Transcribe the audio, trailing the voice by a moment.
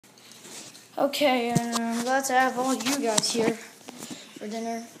Okay, I'm glad to have all you guys here for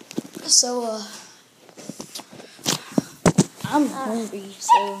dinner. So, I'm hungry,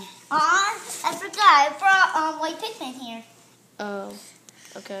 so... I forgot. I brought white pigment here. Oh,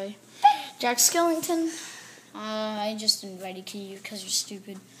 okay. Jack Skellington, I just invited you because you're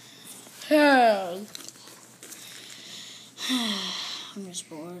stupid. Hey. I'm just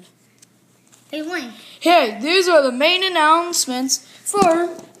bored. Hey, Link. Hey, these are the main announcements for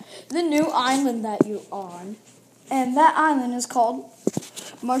the new island that you're on. And that island is called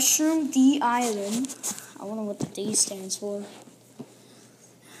Mushroom D Island. I wonder what the D stands for.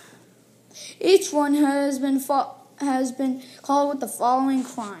 Each one has been called with the following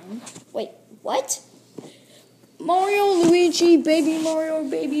crime. Wait, what? Mario, Luigi, Baby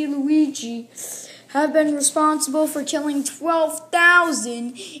Luigi have been responsible for killing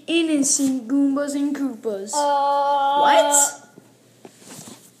 12,000 innocent Goombas and Koopas. What?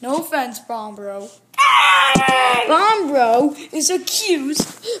 No offense, Bombro. Bombro is accused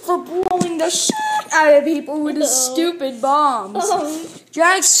for blowing the shit out of people with his stupid bombs.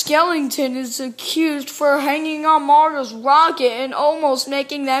 Jack Skellington is accused for hanging on Mario's rocket and almost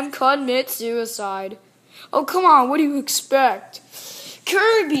making them commit suicide. Oh, come on, what do you expect?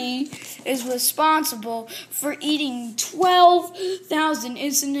 Kirby is responsible for eating 12,000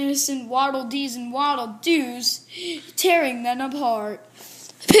 innocent Waddle Dees and Waddle Doos, tearing them apart.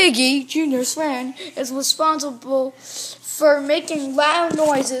 Piggy, Junior's friend, is responsible for making loud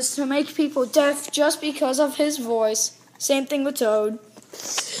noises to make people deaf just because of his voice. Same thing with Toad.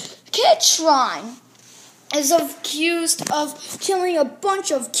 Kid Shrine is accused of killing a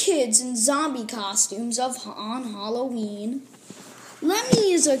bunch of kids in zombie costumes on Halloween.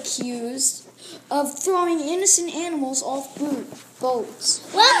 Lemmy is accused of throwing innocent animals off boats.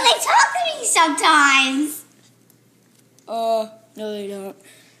 Well, they talk to me sometimes. No they don't.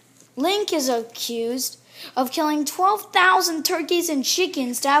 Link is accused of killing 12,000 turkeys and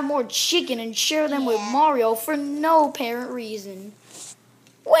chickens to have more chicken and share them with Mario for no apparent reason.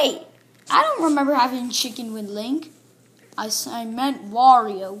 Wait, I don't remember having chicken with Link. I meant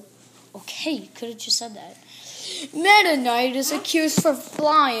Wario. Okay, you could have just said that. Meta Knight is accused for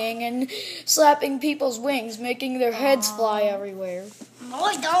flying and slapping people's wings, making their heads fly everywhere. No,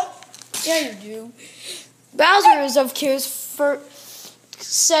 I don't. Yeah, you do. Bowser is accused for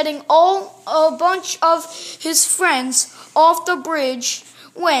setting a bunch of his friends off the bridge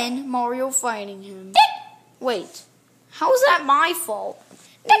when Mario fighting him. Wait, how is that my fault?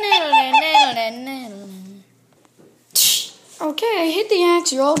 Okay, I hit the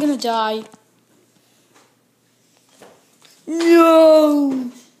axe. You're all gonna die. No!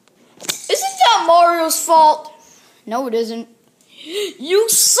 Isn't that Mario's fault? No, it isn't. You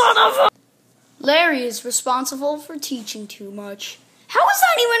son of a... Larry is responsible for teaching too much. How is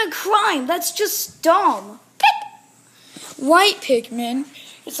that even a crime? That's just dumb. White Pikmin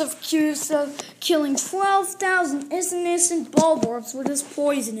is accused of killing 12,000 innocent Bulbarbs with his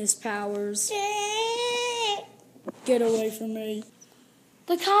poisonous powers. Get away from me.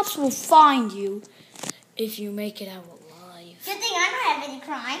 The cops will find you if you make it out alive. Good thing I don't have any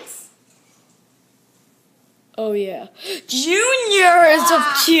crimes. Oh, yeah. Junior is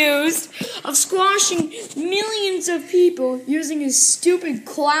accused of squashing millions of people using his stupid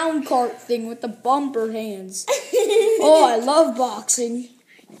clown cart thing with the bumper hands. Oh, I love boxing.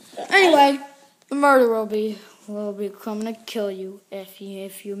 Anyway, the murderer will be coming to kill you. If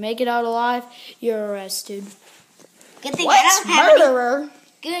you make it out alive, you're arrested. Good thing What? I don't have Murderer?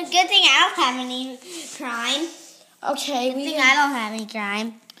 Good thing I don't have any crime. Okay, Good thing I don't have any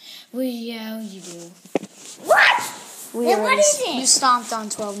crime. Yeah, you do. What? Then what is it? You stomped on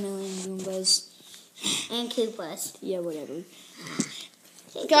 12 million Goombas. And Koopas. Yeah, whatever.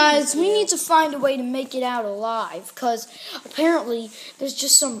 Guys, we need to find a way to make it out alive, because apparently there's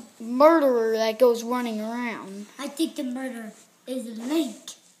just some murderer that goes running around. I think the murderer is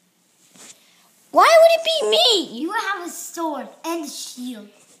Link. Why would it be me? You have a sword and a shield.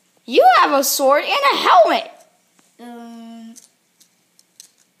 You have a sword and a helmet.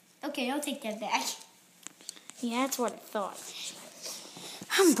 Okay, I'll take that back. Yeah, that's what I thought.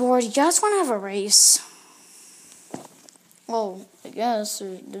 I'm bored. You guys want to have a race? Well, I guess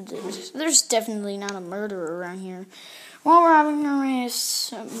there's definitely not a murderer around here. While we're having a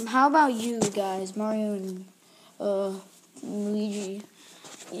race, how about you guys, Mario and Luigi?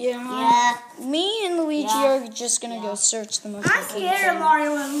 Yeah. Me and Luigi are just gonna go search the most. I'm scared of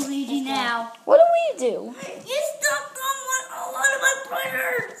Mario and Luigi now. What do we do? You stuck on a lot of my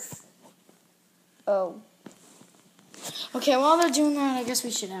printers. Oh. Okay, while they're doing that, I guess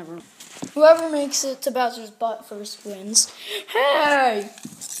we should have Whoever makes it to Bowser's butt first wins. Hey!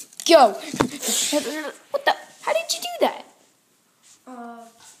 go. What the? How did you do that?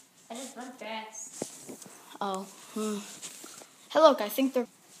 I just went fast. Oh. Hey, look, I think they're...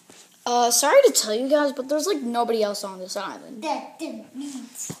 sorry to tell you guys, but there's, like, nobody else on this island. That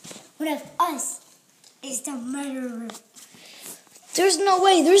means one of us is the murderer. There's no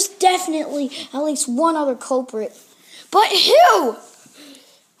way. There's definitely at least one other culprit. But who?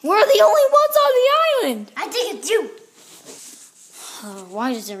 We're the only ones on the island. I think it's you.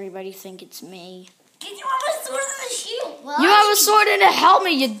 Why does everybody think it's me? Because you have a sword and a shield. Well, You have a sword and a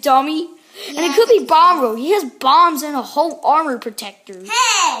helmet, you dummy. Yeah, and it could be Bombro. He has bombs and a whole armor protector.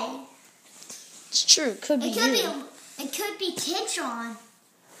 Hey! It's true. It could be you. It could be Kitron.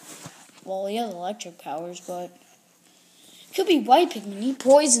 Well, he has electric powers, but... It could be White Pigman. He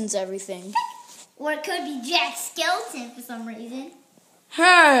poisons everything. Or it could be Jack Skeleton for some reason.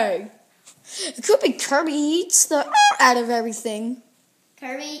 Hey! It could be Kirby. He eats the out of everything.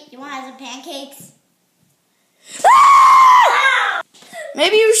 Kirby, you want to have some pancakes?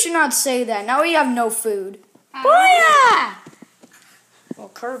 Maybe you should not say that. Now we have no food. Booyah! Well,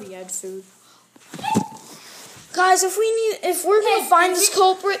 Kirby had food. Guys, if we're gonna find this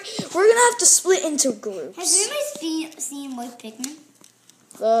culprit, we're gonna have to split into groups. Has anybody seen White Pigman?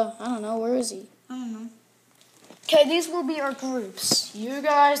 I don't know. Where is he? I don't know. Okay, these will be our groups. You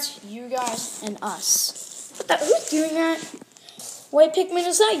guys, and us. What the? Who's doing that? White Pikmin,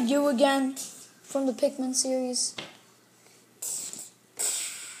 is that you again? From the Pikmin series?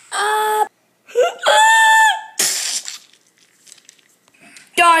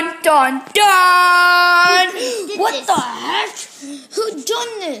 Dun, dun, dun! What the heck? Who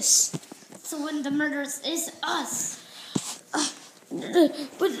done this? So when the murderers is us.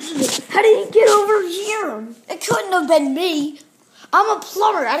 But how did he get over here? It couldn't have been me. I'm a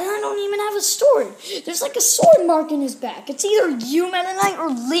plumber. I don't even have a sword. There's like a sword mark in his back. It's either you, Meta Knight, or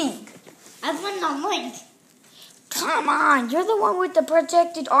Link. I went on Link. Come on, you're the one with the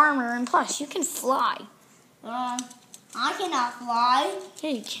protected armor, and plus, you can fly. I cannot fly. Yeah,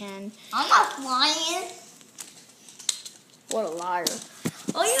 you can. I'm not flying. What a liar.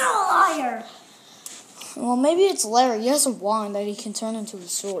 Oh, you're a liar. Well, maybe it's Larry. He has a wand that he can turn into a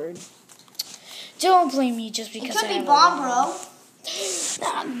sword. Don't blame me just because It could I be have bomb, a bro.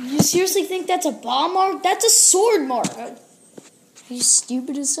 wand. You seriously think that's a bomb mark? That's a sword mark. Are you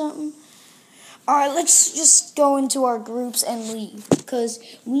stupid or something? Alright, let's just go into our groups and leave. Because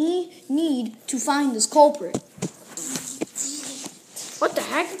we need to find this culprit. What the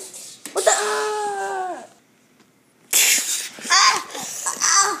heck? What the...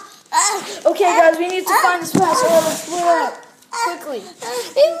 Okay, guys, we need to find this pass. Let's split up. Quickly.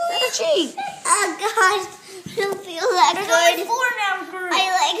 Hey, Luigi! Oh, God. I don't feel that good. There's only 4 now, Kurt. I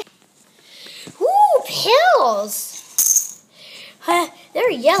like... Ooh, pills.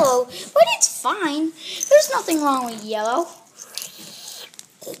 They're yellow, but it's fine. There's nothing wrong with yellow.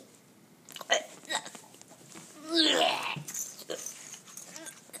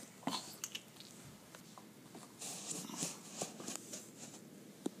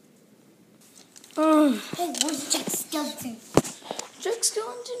 Hey, where's Jack Skeleton? Jack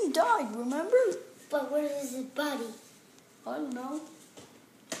Skeleton died, remember? But where is his body? I don't know.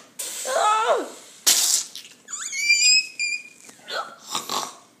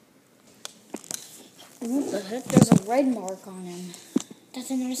 What the heck? There's a red mark on him. That's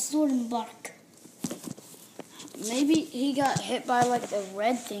another sword and bark. Maybe he got hit by like the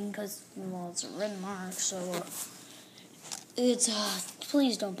red thing because, well, it's a red mark, so it's,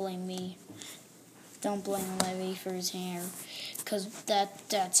 please don't blame me. Don't blame Levy for his hair, because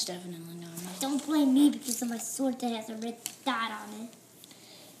that's definitely not me. Don't blame me because of my sword that has a red dot on it.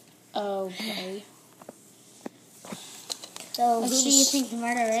 Okay. So, who do you think the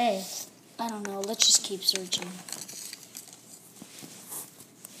murderer is? I don't know. Let's just keep searching.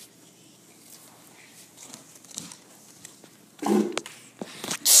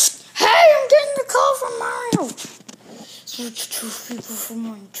 Hey, I'm getting a call from Mario.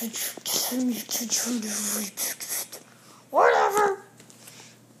 Whatever.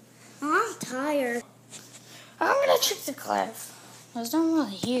 I'm tired. I'm gonna check the cliff. There's no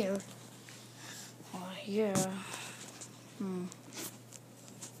really here. Oh, yeah.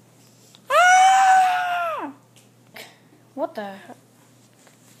 Ah! What the heck?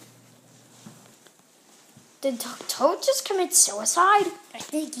 Did Toad just commit suicide? I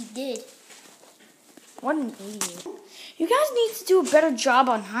think he did. What an idiot. You guys need to do a better job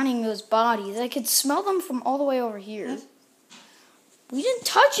on hunting those bodies. I could smell them from all the way over here. We didn't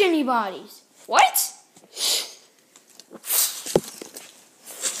touch any bodies. What?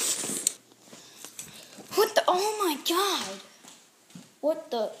 What the? Oh my God. What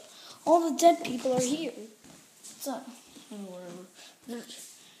the? All the dead people are here. What's up? Whatever.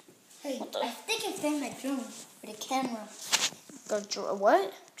 Hey, I think I found my drone with a camera.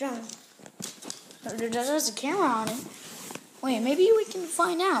 What? Drone. There's a camera on it. Wait, maybe we can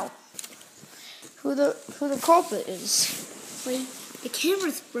find out who the culprit is. Wait, the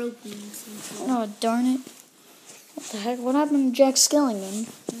camera's broken. Oh, darn it. What the heck? What happened to Jack Skellington?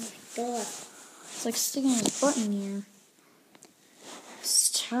 God. It's like sticking his butt in here. It's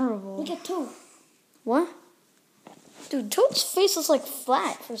terrible. Look at Toad. What? Dude, Toad's face is like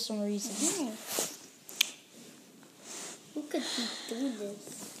flat for some reason. Yeah. Who could be doing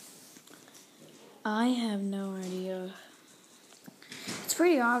this? I have no idea. It's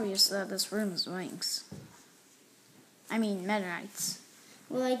pretty obvious that this room is Winx. I mean, Meta Knight's.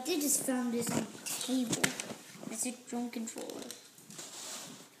 Well, I did just found this on the table. It's a drone controller.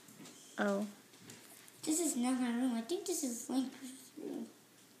 Oh. This is not my room. I think this is Link's room.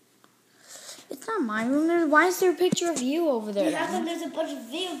 It's not my room. Why is there a picture of you over there? Yeah, how come there's a bunch of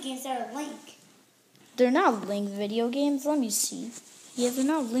video games that are Link? They're not Link video games. Let me see. Yeah, they're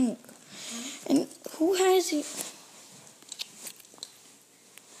not Link. And who has it?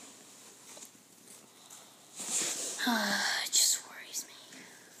 It just worries me.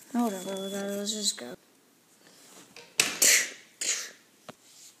 Whatever, let's just go.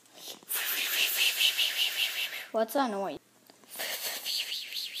 What's that noise?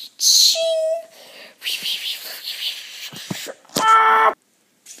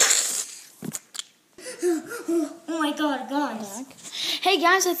 Oh my God, guys. Hey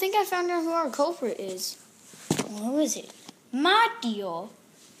guys, I think I found out who our culprit is. Who is it? Matteo.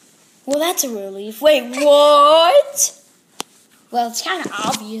 Well, that's a relief. Wait, what? Well, it's kind of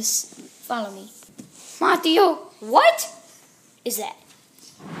obvious. Follow me. Matteo, what is that?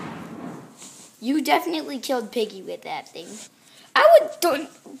 You definitely killed Piggy with that thing. I would...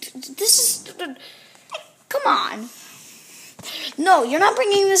 This is... Come on. No, you're not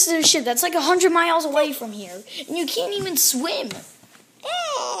bringing this to the ship. That's like 100 miles away from here. And you can't even swim.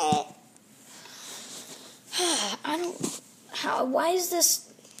 I don't... Why is this...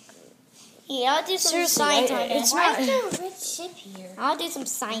 Yeah, I'll do some Seriously, science on it. it's Why not- is there a red ship here? I'll do some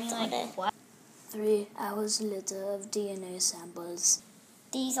science on it. What? 3 hours later of DNA samples.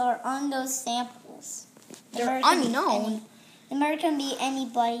 These are unknown samples. They're unknown. There can be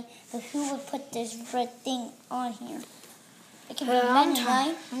anybody, but who would put this red thing on here? It can be I'm many, tired.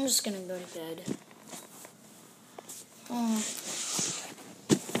 right? I'm just gonna go to bed.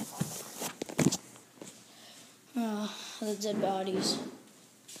 The dead bodies.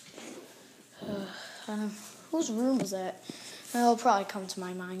 I don't, whose room is that? It'll probably come to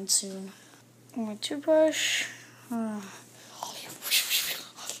my mind soon. My toothbrush.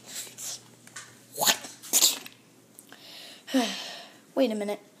 Wait a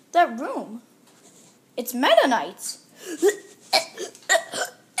minute. That room. It's Meta Knight's.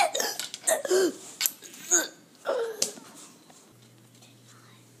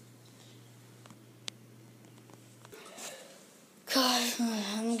 God,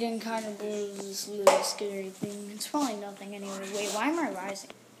 I'm getting kind of bored of this little scary thing. It's probably nothing anyway. Wait, why am I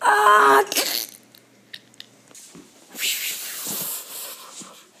rising? Ah!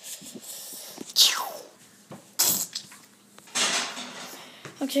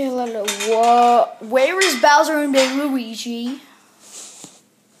 Okay, where is Bowser and Big Luigi?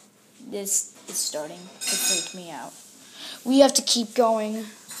 This is starting to freak me out. We have to keep going.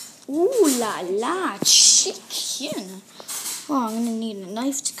 Ooh la la, chicken. Oh, I'm gonna need a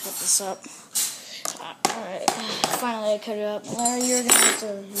knife to cut this up. Alright, finally I cut it up. Larry, you're gonna have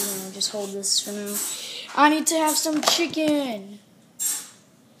to, just hold this for now. I need to have some chicken.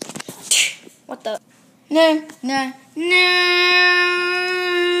 What the? No.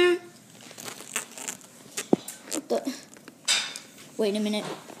 What the? Wait a minute.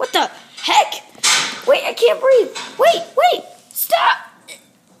 What the heck? Wait, I can't breathe. Wait, stop.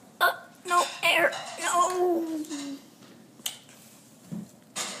 No air. No.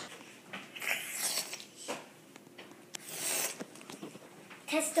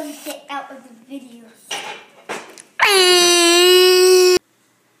 Test them get out of the video.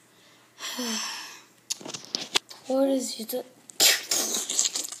 What is it?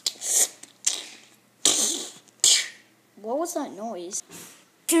 What was that noise?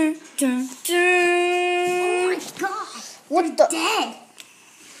 Oh my God! What the? Dead.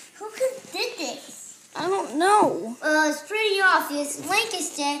 Who did this? I don't know. It's pretty obvious. Link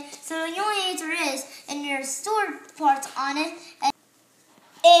is dead, so the only answer is, and there's stored parts on it,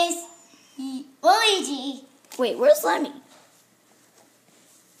 is Luigi. Wait, where's Lemmy?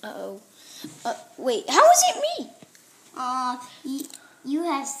 Uh-oh. Wait, how is it me? You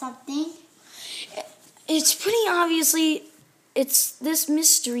have something. It's pretty obviously, this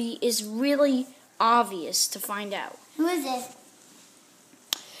mystery is really obvious to find out. Who is it?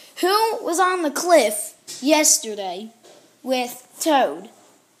 Who was on the cliff yesterday with Toad?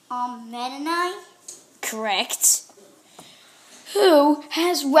 Mennonite? Correct. Who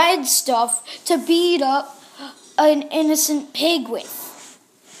has red stuff to beat up an innocent pig with?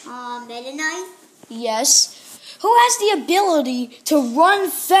 Mennonite? Yes. Who has the ability to run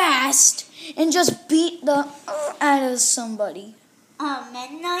fast and just beat the out of somebody?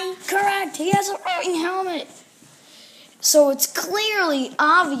 Mennonite? Correct. He has a riding helmet. So it's clearly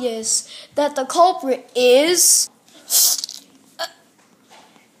obvious that the culprit is...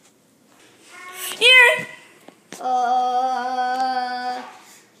 Here! I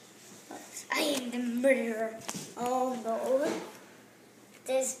am the murderer. Oh no.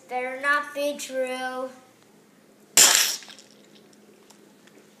 This better not be true.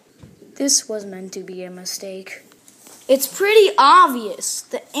 This was meant to be a mistake. It's pretty obvious.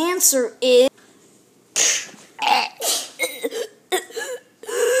 The answer is...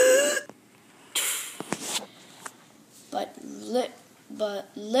 But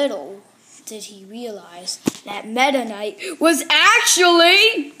little did he realize that Mennonite was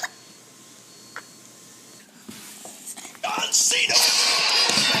actually... Unseen.